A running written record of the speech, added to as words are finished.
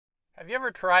Have you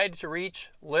ever tried to reach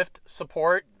Lyft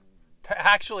support to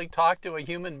actually talk to a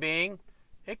human being?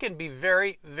 It can be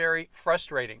very, very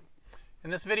frustrating.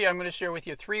 In this video, I'm going to share with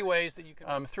you 3 ways that you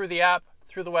can, through the app,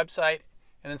 through the website,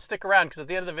 and then stick around because at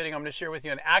the end of the video, I'm going to share with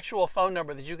you an actual phone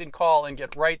number that you can call and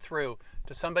get right through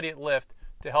to somebody at Lyft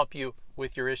to help you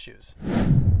with your issues.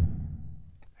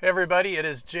 Hey everybody, it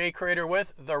is Jay Cradeur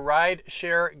with the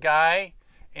Rideshare Guy,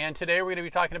 and today we're going to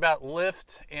be talking about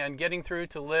Lyft and getting through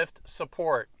to Lyft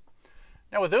support.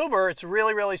 Now with Uber, it's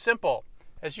really, really simple.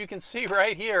 As you can see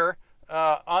right here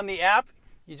on the app,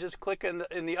 you just click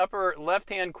in the upper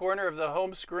left-hand corner of the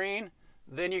home screen.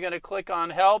 Then you're going to click on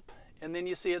Help, and then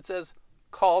you see it says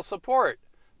Call Support.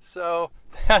 So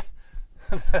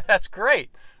that's great.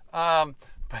 But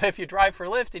if you drive for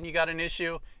Lyft and you got an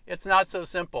issue, it's not so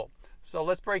simple. So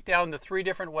let's break down the 3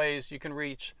 different ways you can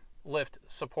reach Lyft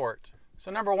support. So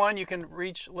number 1, you can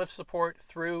reach Lyft support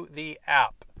through the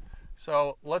app.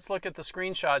 So let's look at the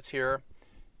screenshots here.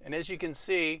 And as you can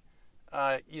see,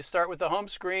 you start with the home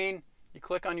screen, you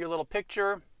click on your little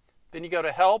picture, then you go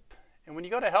to Help. And when you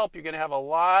go to Help, you're going to have a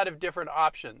lot of different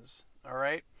options. All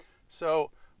right. So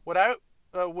what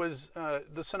the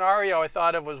scenario I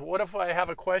thought of was, what if I have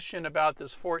a question about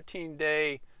this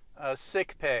 14-day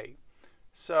sick pay?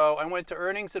 So I went to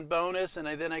Earnings and Bonus, and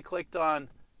then I clicked on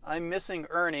I'm Missing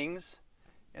Earnings.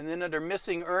 And then under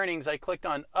Missing Earnings, I clicked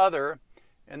on Other.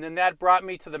 And then that brought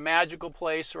me to the magical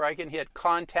place where I can hit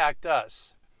Contact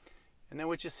Us. And then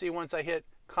what you see once I hit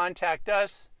Contact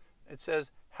Us, it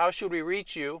says, how should we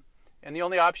reach you? And the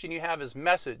only option you have is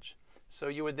message. So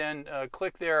you would then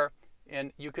click there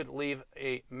and you could leave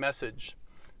a message.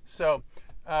 So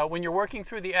when you're working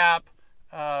through the app,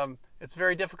 it's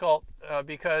very difficult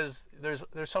because there's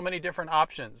so many different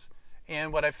options.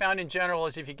 And what I found in general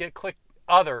is if you click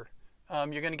Other,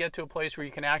 you're going to get to a place where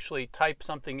you can actually type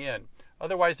something in.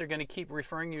 Otherwise, they're going to keep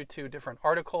referring you to different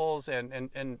articles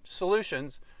and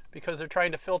solutions because they're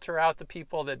trying to filter out the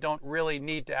people that don't really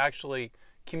need to actually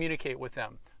communicate with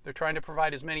them. They're trying to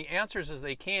provide as many answers as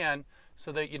they can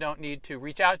so that you don't need to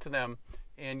reach out to them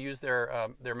and use their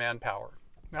manpower.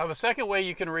 Now, the second way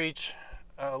you can reach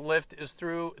Lyft is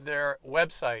through their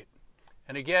website.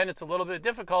 And again, it's a little bit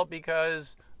difficult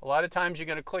because a lot of times you're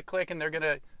going to click, and they're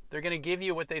going to give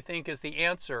you what they think is the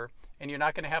answer, and you're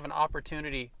not going to have an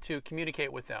opportunity to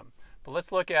communicate with them. But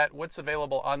let's look at what's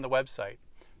available on the website.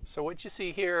 So what you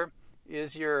see here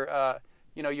is your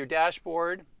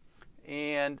dashboard,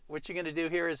 and what you're going to do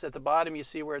here is at the bottom you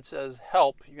see where it says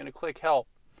Help. You're going to click Help.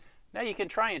 Now you can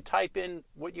try and type in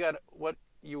what you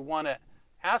want to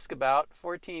ask about,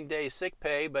 14-day sick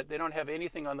pay, but they don't have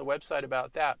anything on the website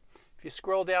about that. If you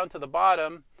scroll down to the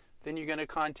bottom, then you're going to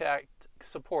contact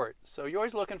support. So you're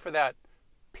always looking for that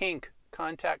pink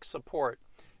Contact Support.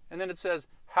 And then it says,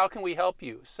 how can we help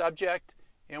you? Subject,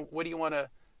 and what do you want to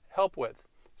help with?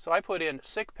 So I put in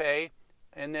sick pay,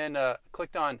 and then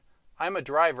clicked on I'm a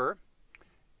driver.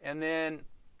 And then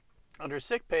under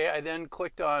sick pay, I then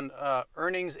clicked on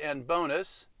Earnings and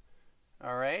Bonus.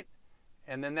 All right.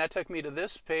 And then that took me to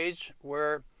this page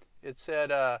where it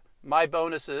said My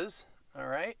Bonuses. All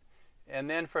right. And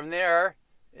then from there,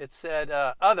 it said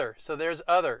Other. So there's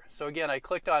Other. So again, I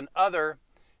clicked on Other,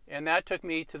 and that took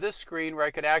me to this screen where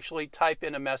I could actually type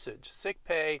in a message. Sick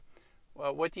pay,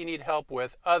 what do you need help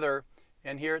with? Other.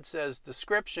 And here it says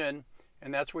Description,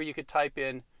 and that's where you could type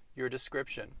in your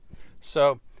description.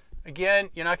 So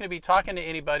again, you're not going to be talking to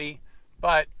anybody,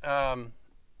 but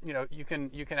you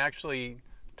can actually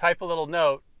type a little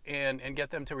note and get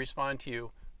them to respond to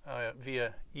you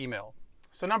via email.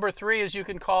 So number 3 is you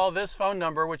can call this phone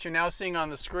number, which you're now seeing on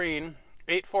the screen,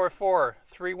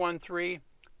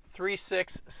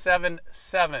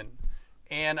 844-313-3677.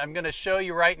 And I'm going to show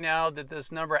you right now that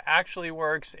this number actually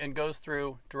works and goes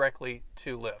through directly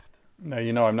to Lyft. Now,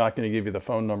 I'm not going to give you the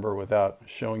phone number without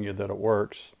showing you that it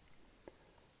works.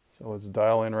 So let's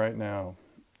dial in right now.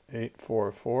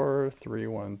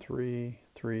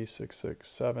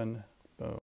 844-313-3667.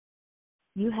 Boom.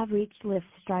 You have reached Lyft's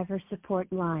driver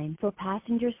support line. For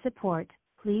passenger support,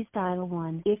 please dial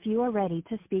 1. If you are ready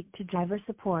to speak to driver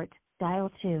support,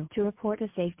 dial 2. To report a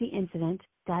safety incident,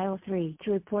 dial 3.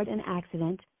 To report an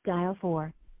accident, dial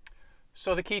 4.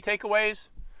 So the key takeaways,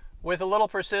 with a little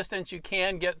persistence, you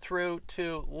can get through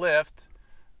to Lyft.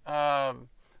 The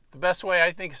best way,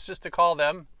 I think, is just to call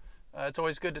them. It's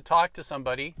always good to talk to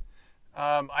somebody.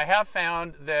 I have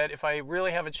found that if I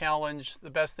really have a challenge,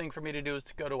 the best thing for me to do is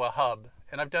to go to a hub.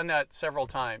 And I've done that several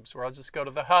times where I'll just go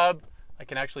to the hub. I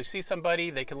can actually see somebody.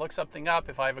 They can look something up.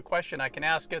 If I have a question, I can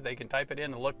ask it. They can type it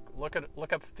in and look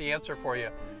up the answer for you.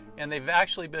 And they've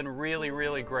actually been really,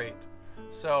 really great.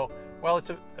 So while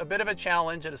it's a bit of a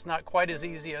challenge and it's not quite as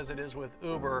easy as it is with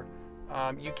Uber,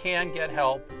 you can get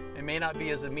help. It may not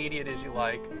be as immediate as you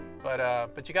like,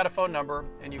 but you got a phone number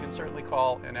and you can certainly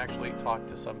call and actually talk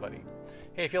to somebody.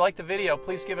 Hey, if you like the video,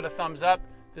 please give it a thumbs up.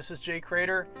 This is Jay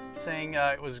Cradeur saying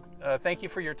thank you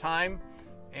for your time.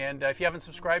 And if you haven't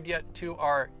subscribed yet to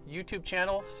our YouTube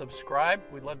channel, subscribe.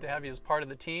 We'd love to have you as part of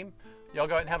the team. Y'all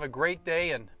go out and have a great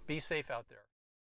day and be safe out there.